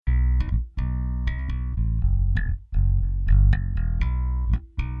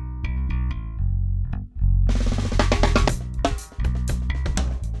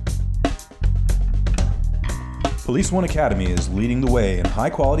Police One Academy is leading the way in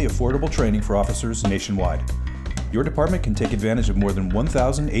high-quality, affordable training for officers nationwide. Your department can take advantage of more than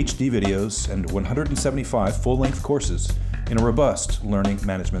 1,000 HD videos and 175 full-length courses in a robust learning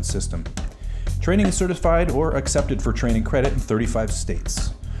management system. Training is certified or accepted for training credit in 35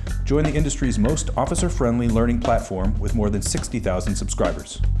 states. Join the industry's most officer-friendly learning platform with more than 60,000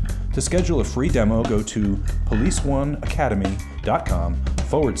 subscribers. To schedule a free demo, go to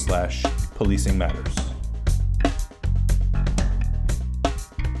policeoneacademy.com/policing matters.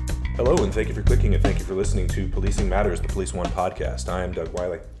 Hello, and thank you for clicking, and thank you for listening to Policing Matters, the Police One podcast. I am Doug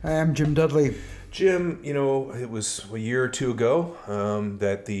Wiley. I am Jim Dudley. Jim, it was a year or two ago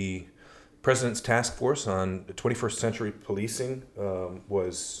that the President's Task Force on 21st Century Policing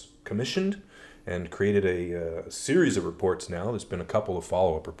was commissioned and created a series of reports now. There's been a couple of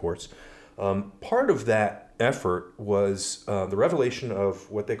follow-up reports. Part of that effort was the revelation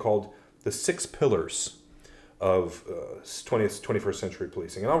of what they called the 6 pillars of 21st century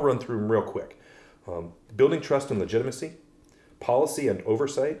policing. And I'll run through them real quick. Building trust and legitimacy, policy and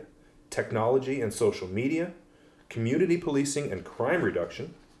oversight, technology and social media, community policing and crime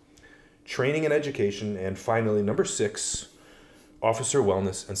reduction, training and education, and finally, number 6, officer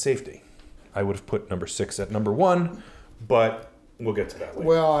wellness and safety. I would have put number 6 at number 1, but we'll get to that later.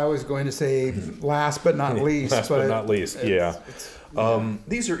 Well, I was going to say last but not least. Last but not least, yeah.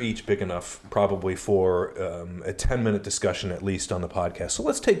 These are each big enough probably for a 10-minute discussion at least on the podcast. So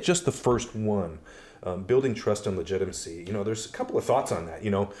let's take just the first one, building trust and legitimacy. There's a couple of thoughts on that.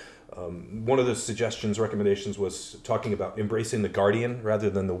 One of the suggestions, recommendations was talking about embracing the guardian rather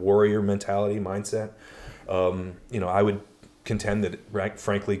than the warrior mentality, mindset. I would contend that,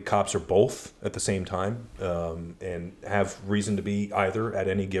 frankly, cops are both at the same time and have reason to be either at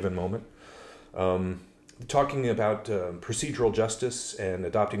any given moment. Talking about procedural justice and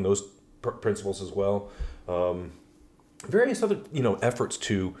adopting those principles as well. Various other, efforts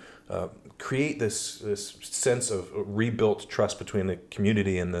to create this sense of rebuilt trust between the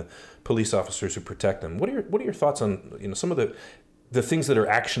community and the police officers who protect them. What are your thoughts on some of the things that are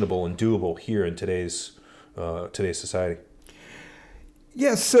actionable and doable here in today's society?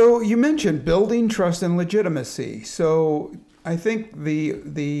 Yes, so you mentioned building trust and legitimacy. So I think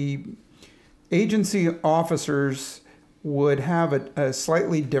the agency officers would have a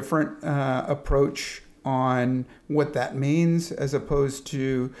slightly different approach on what that means as opposed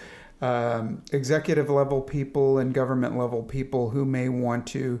to executive level people and government level people who may want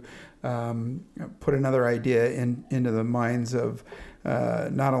to put another idea into the minds of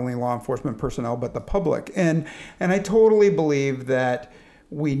not only law enforcement personnel but the public. And I totally believe that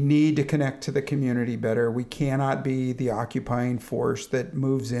we need to connect to the community better. We cannot be the occupying force that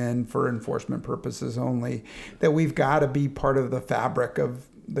moves in for enforcement purposes only. That we've got to be part of the fabric of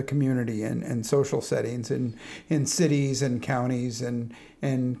the community and social settings in cities and counties and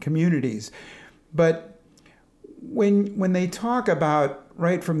communities. But when they talk about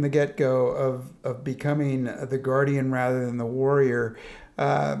right from the get-go of becoming the guardian rather than the warrior,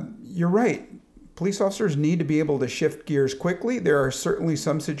 you're right. Police officers need to be able to shift gears quickly. There are certainly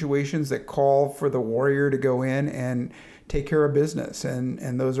some situations that call for the warrior to go in and take care of business.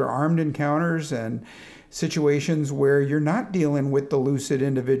 And those are armed encounters and situations where you're not dealing with the lucid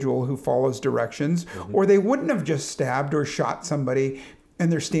individual who follows directions, or they wouldn't have just stabbed or shot somebody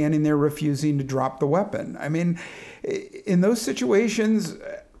and they're standing there refusing to drop the weapon. I mean, in those situations,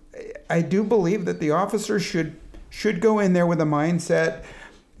 I do believe that the officer should go in there with a mindset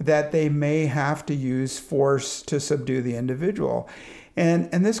that they may have to use force to subdue the individual.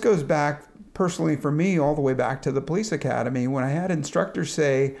 And this goes back, personally for me, all the way back to the police academy, when I had instructors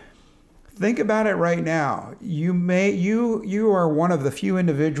say, think about it right now. You are one of the few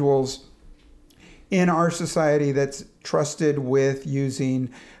individuals in our society that's trusted with using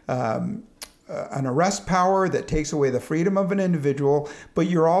an arrest power that takes away the freedom of an individual, but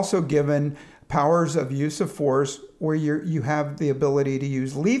you're also given powers of use of force where you have the ability to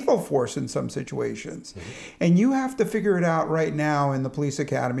use lethal force in some situations. And you have to figure it out right now in the police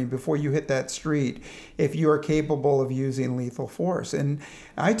academy before you hit that street if you are capable of using lethal force. And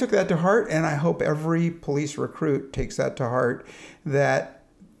I took that to heart, and I hope every police recruit takes that to heart, that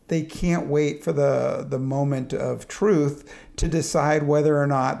they can't wait for the moment of truth to decide whether or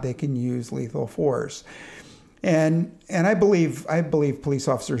not they can use lethal force. And I believe police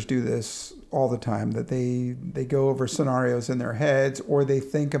officers do this all the time, that they go over scenarios in their heads, or they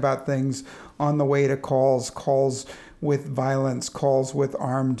think about things on the way to calls with violence, calls with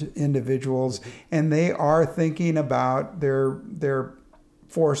armed individuals, and they are thinking about their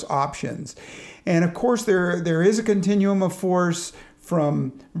force options. And of course, there is a continuum of force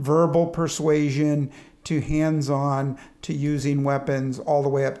from verbal persuasion to hands-on to using weapons all the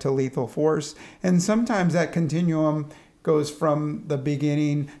way up to lethal force. And sometimes that continuum goes from the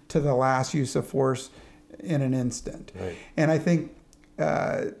beginning to the last use of force in an instant. Right. And I think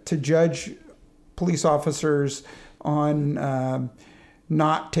to judge police officers on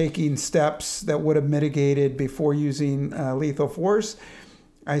not taking steps that would have mitigated before using lethal force,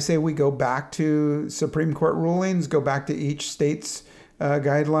 I say we go back to Supreme Court rulings, go back to each state's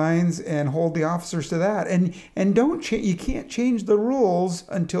guidelines, and hold the officers to that. And don't you can't change the rules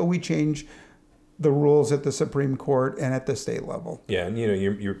until we change the rules at the Supreme Court and at the state level. Yeah, and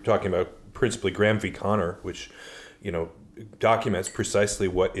you're talking about principally Graham v. Connor, which documents precisely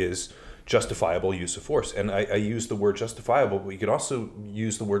what is justifiable use of force. And I use the word justifiable, but you could also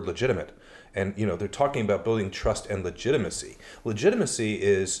use the word legitimate. And, they're talking about building trust and legitimacy. Legitimacy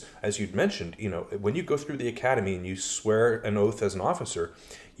is, as you'd mentioned, when you go through the academy and you swear an oath as an officer,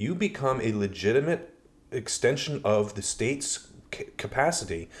 you become a legitimate extension of the state's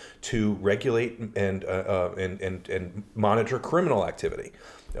capacity to regulate and monitor criminal activity,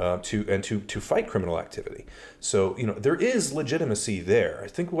 to fight criminal activity. So there is legitimacy there. I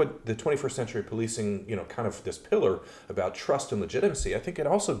think what the 21st century policing, kind of this pillar about trust and legitimacy, I think it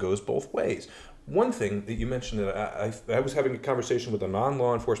also goes both ways. One thing that you mentioned that I was having a conversation with a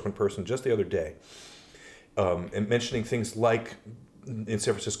non-law enforcement person just the other day, and mentioning things like, in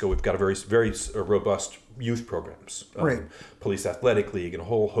San Francisco, we've got a very, very robust youth programs, right. Police Athletic League, and a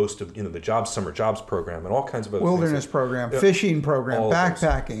whole host of the summer jobs program, and all kinds of other wilderness things. program, fishing program,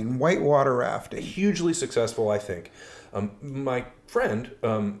 backpacking, whitewater rafting. Hugely successful, I think. My friend,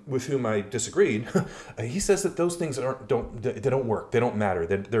 with whom I disagreed, he says that those things don't work. They don't matter.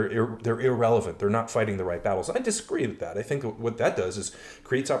 They're irrelevant. They're not fighting the right battles. I disagree with that. I think what that does is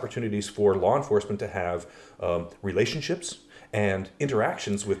creates opportunities for law enforcement to have relationships and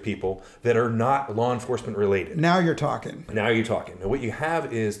interactions with people that are not law enforcement related. Now you're talking. And what you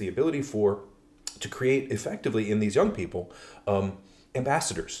have is the ability to create effectively in these young people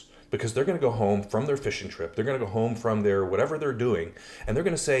ambassadors, because they're going to go home from their fishing trip. They're going to go home from their whatever they're doing, and they're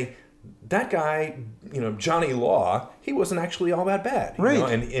going to say, that guy, Johnny Law, he wasn't actually all that bad. Right.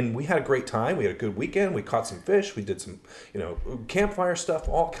 And we had a great time. We had a good weekend. We caught some fish. We did some, campfire stuff,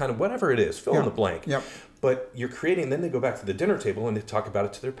 all kind of whatever it is, fill in the blank. Yep. But you're creating, then they go back to the dinner table and they talk about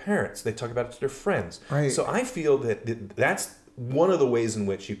it to their parents. They talk about it to their friends. Right. So I feel that that's one of the ways in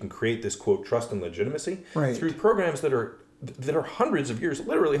which you can create this, quote, trust and legitimacy through programs that are hundreds of years,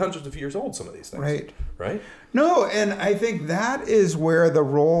 literally hundreds of years old, some of these things. Right? No, and I think that is where the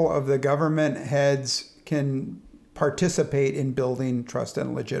role of the government heads can participate in building trust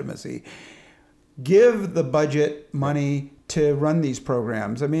and legitimacy. Give the budget money to run these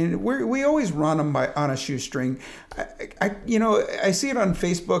programs. I mean, we always run them on a shoestring. I see it on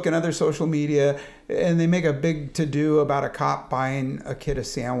Facebook and other social media, and they make a big to-do about a cop buying a kid a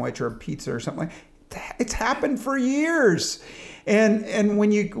sandwich or a pizza or something like that. It's happened for years. And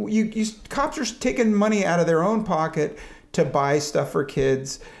when you cops are taking money out of their own pocket to buy stuff for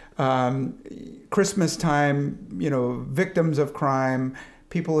kids, Christmas time, victims of crime,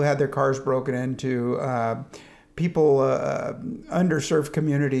 people who had their cars broken into, people, underserved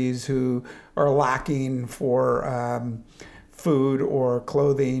communities who are lacking for food or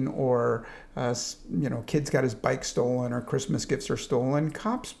clothing, or kids got his bike stolen or Christmas gifts are stolen.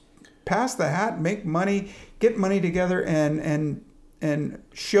 Cops pass the hat, make money, get money together, and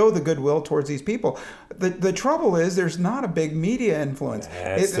show the goodwill towards these people. The trouble is there's not a big media influence.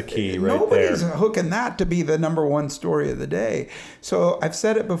 That's the key right there. Nobody's hooking that to be the number one story of the day. So I've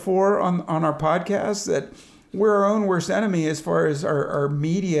said it before on our podcast that we're our own worst enemy as far as our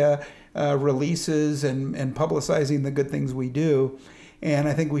media releases and publicizing the good things we do. And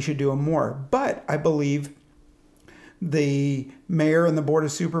I think we should do them more. But I believe the mayor and the board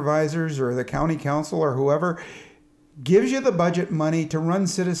of supervisors or the county council or whoever gives you the budget money to run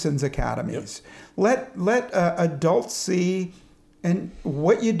citizens academies. Yep. Let adults see and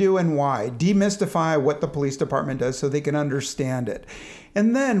what you do and why. Demystify what the police department does so they can understand it.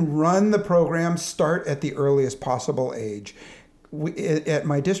 And then run the program, start at the earliest possible age. At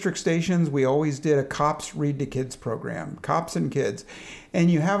my district stations, we always did a cops read to kids program, cops and kids. And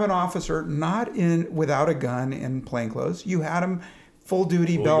you have an officer not without a gun in plainclothes. You had him full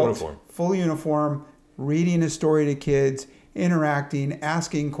duty belt, full uniform, reading a story to kids, interacting,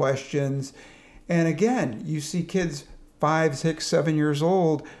 asking questions. And again, you see kids 5, 6, 7 years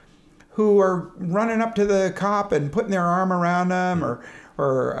old who are running up to the cop and putting their arm around them or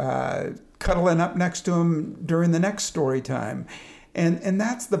cuddling up next to him during the next story time. And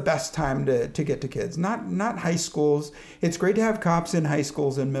that's the best time to get to kids, not high schools. It's great to have cops in high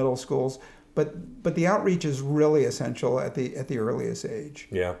schools and middle schools, but the outreach is really essential at the earliest age.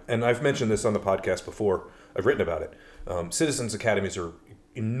 Yeah, and I've mentioned this on the podcast before. I've written about it. Citizens academies are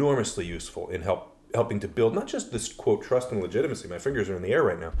enormously useful in helping to build not just this, quote, trust and legitimacy. My fingers are in the air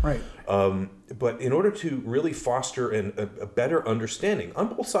right now. Right. But in order to really foster a better understanding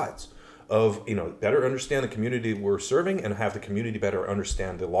on both sides of, better understand the community we're serving and have the community better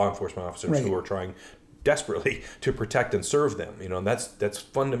understand the law enforcement officers who are trying desperately to protect and serve them. And that's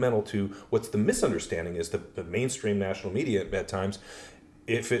fundamental to what's the misunderstanding is the mainstream national media at times.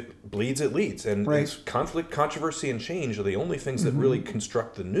 If it bleeds, it leads. And it's conflict, controversy, and change are the only things that really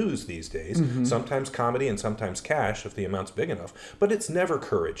construct the news these days. Sometimes comedy and sometimes cash if the amount's big enough. But it's never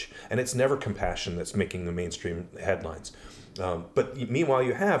courage and it's never compassion that's making the mainstream headlines. But meanwhile,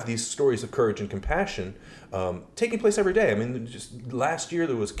 you have these stories of courage and compassion taking place every day. I mean, just last year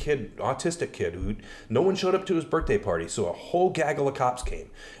there was autistic kid who no one showed up to his birthday party, so a whole gaggle of cops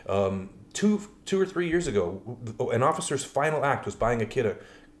came. 2 or 3 years ago, an officer's final act was buying a kid a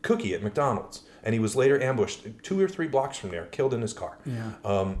cookie at McDonald's, and he was later ambushed 2 or 3 blocks from there, killed in his car. Yeah.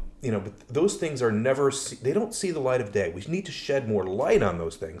 But those things are never. They don't see the light of day. We need to shed more light on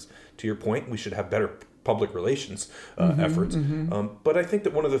those things. To your point, we should have better public relations efforts. But I think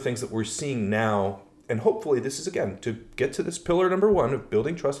that one of the things that we're seeing now, and hopefully this is again to get to this pillar number 1 of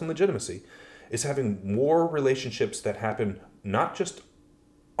building trust and legitimacy, is having more relationships that happen not just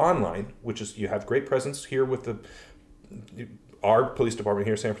online, which is you have great presence here with our police department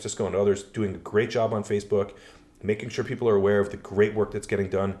here in San Francisco and others doing a great job on Facebook, making sure people are aware of the great work that's getting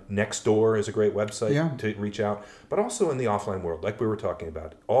done. Nextdoor is a great website to reach out, but also in the offline world, like we were talking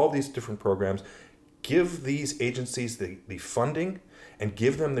about. All these different programs give these agencies the funding and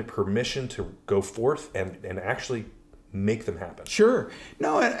give them the permission to go forth and actually make them happen. Sure.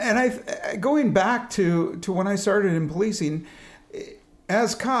 No, and I going back to when I started in policing,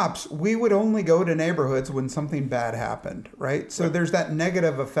 as cops, we would only go to neighborhoods when something bad happened, right? So there's that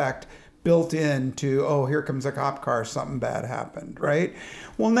negative effect built into, oh, here comes a cop car, something bad happened, right?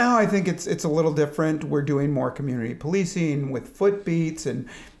 Well, now I think it's a little different. We're doing more community policing with footbeats and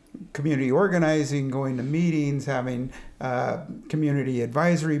community organizing, going to meetings, having community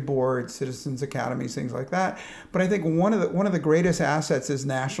advisory boards, citizens academies, things like that. But I think one of the greatest assets is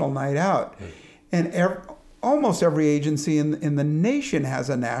National Night Out, and almost every agency in the nation has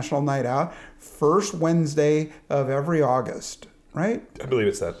a National Night Out, first Wednesday of every August, right? I believe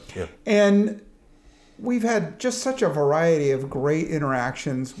it's that, yeah. And we've had just such a variety of great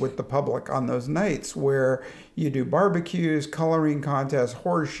interactions with the public on those nights where you do barbecues, coloring contests,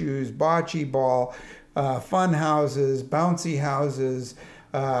 horseshoes, bocce ball, fun houses, bouncy houses,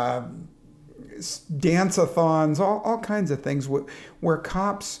 dance-a-thons, all kinds of things where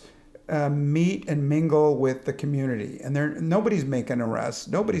cops meet and mingle with the community, and nobody's making arrests,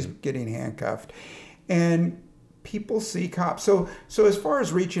 nobody's getting handcuffed, and people see cops. So as far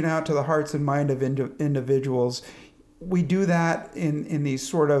as reaching out to the hearts and mind of individuals, we do that in these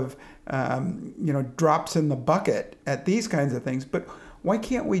sort of drops in the bucket at these kinds of things. But why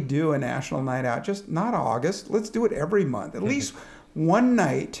can't we do a National Night Out? Just not August. Let's do it every month, at least one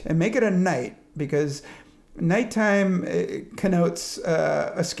night, and make it a night, because nighttime connotes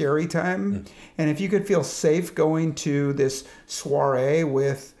a scary time. And if you could feel safe going to this soiree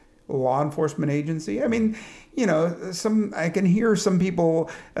with a law enforcement agency, I mean, I can hear some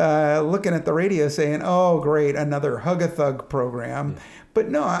people looking at the radio saying, oh, great, another Hug-a-Thug program. But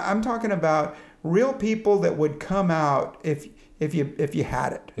no, I'm talking about real people that would come out if you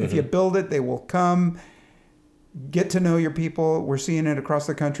had it. If you build it, they will come. Get to know your people. We're seeing it across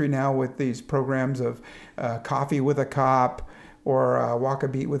the country now with these programs of Coffee with a Cop or Walk a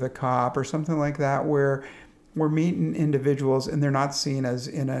Beat with a Cop or something like that, where we're meeting individuals and they're not seen as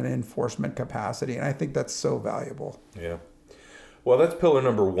in an enforcement capacity. And I think that's so valuable. Yeah. Well, that's pillar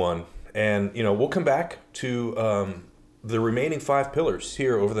number 1. And, we'll come back to the remaining 5 pillars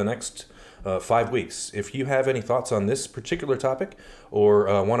here over the next 5 weeks. If you have any thoughts on this particular topic or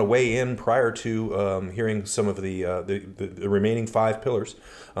want to weigh in prior to hearing some of the remaining 5 pillars,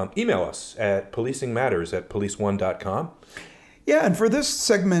 email us at policingmatters@policeone.com. Yeah, and for this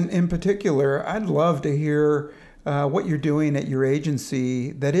segment in particular, I'd love to hear what you're doing at your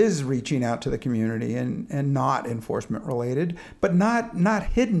agency that is reaching out to the community and not enforcement related, but not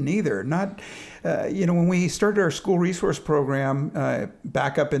hidden either. Not, when we started our school resource program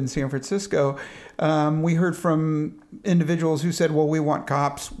back up in San Francisco, we heard from individuals who said, well, we want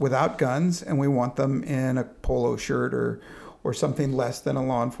cops without guns and we want them in a polo shirt or something less than a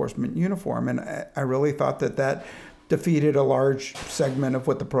law enforcement uniform. And I really thought that defeated a large segment of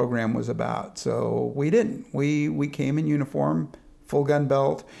what the program was about. So we didn't. We came in uniform, full gun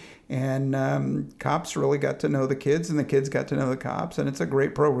belt, And cops really got to know the kids, and the kids got to know the cops, and it's a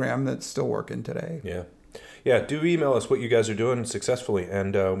great program that's still working today. Yeah. Yeah, do email us what you guys are doing successfully,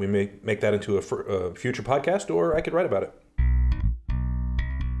 and we may make that into a future podcast, or I could write about it.